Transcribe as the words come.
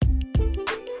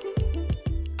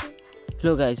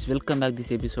Hello guys, welcome back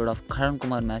this episode of Karan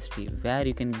Kumar Mastery where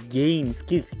you can gain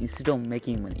skills instead of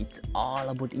making money. It's all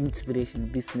about inspiration,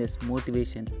 business,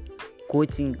 motivation,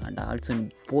 coaching and also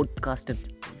in podcasted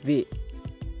way.